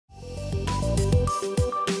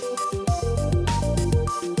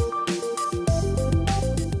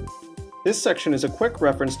This section is a quick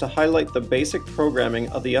reference to highlight the basic programming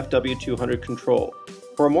of the FW-200 control.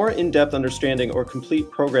 For a more in-depth understanding or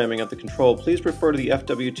complete programming of the control, please refer to the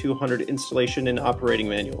FW-200 installation and operating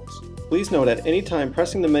manuals. Please note at any time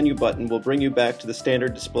pressing the menu button will bring you back to the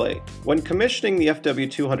standard display. When commissioning the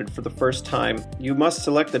FW-200 for the first time, you must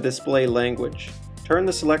select the display language. Turn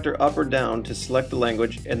the selector up or down to select the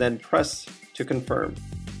language and then press to confirm.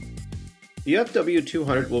 The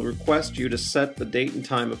FW-200 will request you to set the date and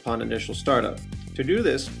time upon initial startup. To do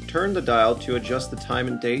this, turn the dial to adjust the time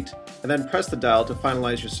and date, and then press the dial to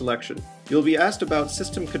finalize your selection. You'll be asked about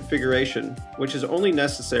system configuration, which is only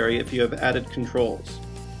necessary if you have added controls.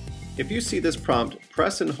 If you see this prompt,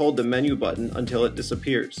 press and hold the menu button until it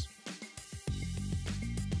disappears.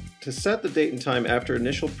 To set the date and time after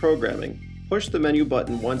initial programming, push the menu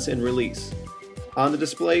button once in release. On the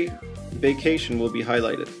display, vacation will be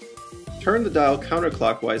highlighted. Turn the dial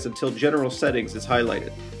counterclockwise until General Settings is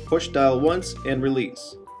highlighted. Push dial once and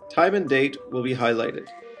release. Time and date will be highlighted.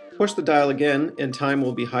 Push the dial again and time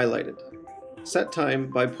will be highlighted. Set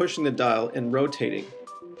time by pushing the dial and rotating.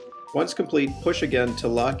 Once complete, push again to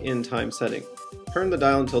lock in time setting. Turn the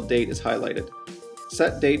dial until date is highlighted.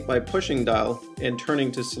 Set date by pushing dial and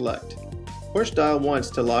turning to select. Push dial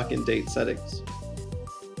once to lock in date settings.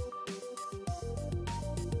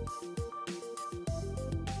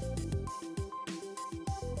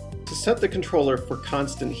 To set the controller for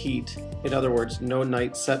constant heat, in other words, no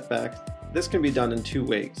night setback, this can be done in two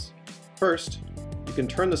ways. First, you can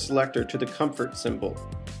turn the selector to the comfort symbol.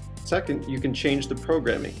 Second, you can change the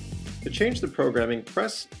programming. To change the programming,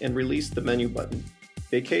 press and release the menu button.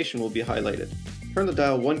 Vacation will be highlighted. Turn the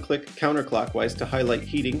dial one click counterclockwise to highlight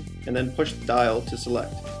heating, and then push the dial to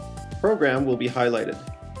select. Program will be highlighted.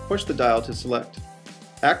 Push the dial to select.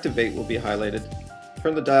 Activate will be highlighted.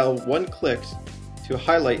 Turn the dial one click to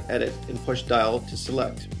highlight edit and push dial to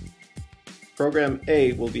select. Program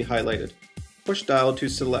A will be highlighted. Push dial to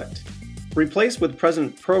select. Replace with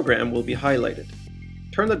present program will be highlighted.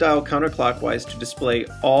 Turn the dial counterclockwise to display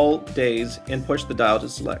all days and push the dial to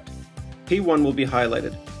select. P1 will be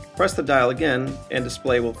highlighted. Press the dial again and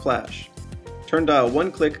display will flash. Turn dial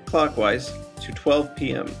one click clockwise to 12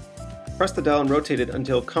 p.m. Press the dial and rotate it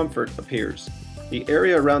until comfort appears. The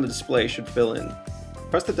area around the display should fill in.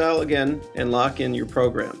 Press the dial again and lock in your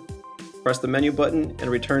program. Press the menu button and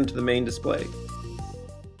return to the main display.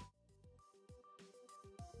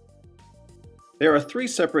 There are three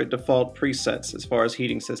separate default presets as far as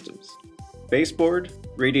heating systems: baseboard,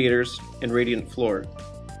 radiators, and radiant floor.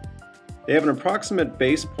 They have an approximate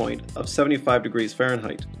base point of 75 degrees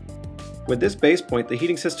Fahrenheit. With this base point, the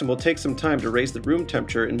heating system will take some time to raise the room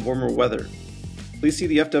temperature in warmer weather. Please see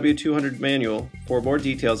the FW-200 manual for more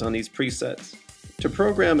details on these presets. To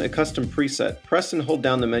program a custom preset, press and hold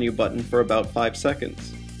down the menu button for about 5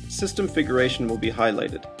 seconds. System configuration will be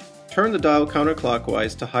highlighted. Turn the dial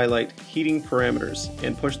counterclockwise to highlight heating parameters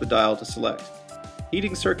and push the dial to select.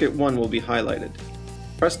 Heating circuit 1 will be highlighted.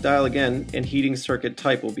 Press dial again and heating circuit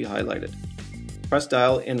type will be highlighted. Press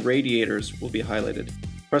dial and radiators will be highlighted.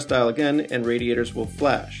 Press dial again and radiators will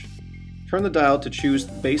flash. Turn the dial to choose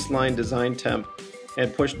baseline design temp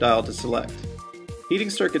and push dial to select. Heating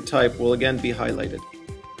circuit type will again be highlighted.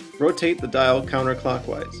 Rotate the dial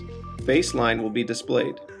counterclockwise. Baseline will be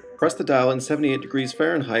displayed. Press the dial and 78 degrees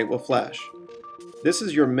Fahrenheit will flash. This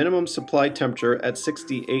is your minimum supply temperature at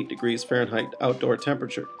 68 degrees Fahrenheit outdoor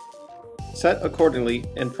temperature. Set accordingly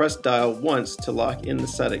and press dial once to lock in the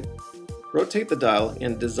setting. Rotate the dial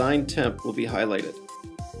and design temp will be highlighted.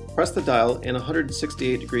 Press the dial and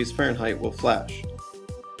 168 degrees Fahrenheit will flash.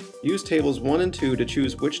 Use tables 1 and 2 to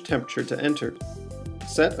choose which temperature to enter.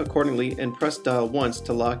 Set accordingly and press dial once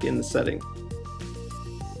to lock in the setting.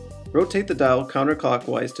 Rotate the dial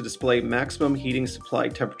counterclockwise to display maximum heating supply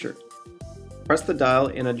temperature. Press the dial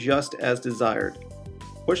and adjust as desired.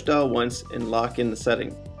 Push dial once and lock in the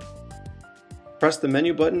setting. Press the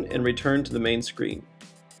menu button and return to the main screen.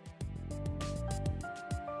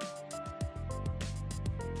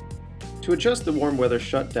 To adjust the warm weather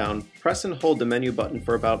shutdown, press and hold the menu button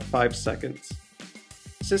for about 5 seconds.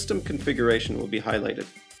 System configuration will be highlighted.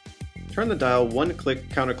 Turn the dial one click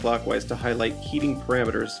counterclockwise to highlight heating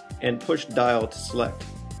parameters and push dial to select.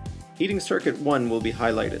 Heating circuit 1 will be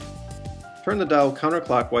highlighted. Turn the dial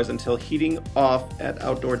counterclockwise until heating off at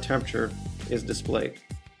outdoor temperature is displayed.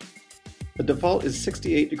 The default is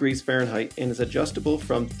 68 degrees Fahrenheit and is adjustable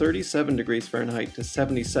from 37 degrees Fahrenheit to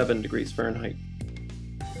 77 degrees Fahrenheit.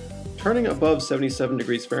 Turning above 77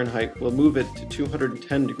 degrees Fahrenheit will move it to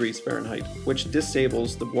 210 degrees Fahrenheit, which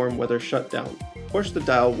disables the warm weather shutdown. Push the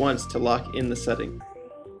dial once to lock in the setting.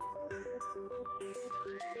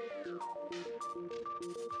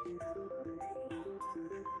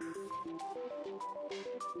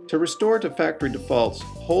 To restore to factory defaults,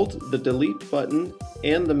 hold the delete button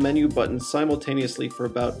and the menu button simultaneously for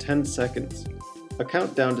about 10 seconds. A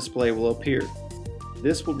countdown display will appear.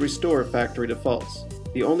 This will restore factory defaults.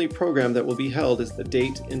 The only program that will be held is the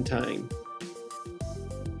date and time.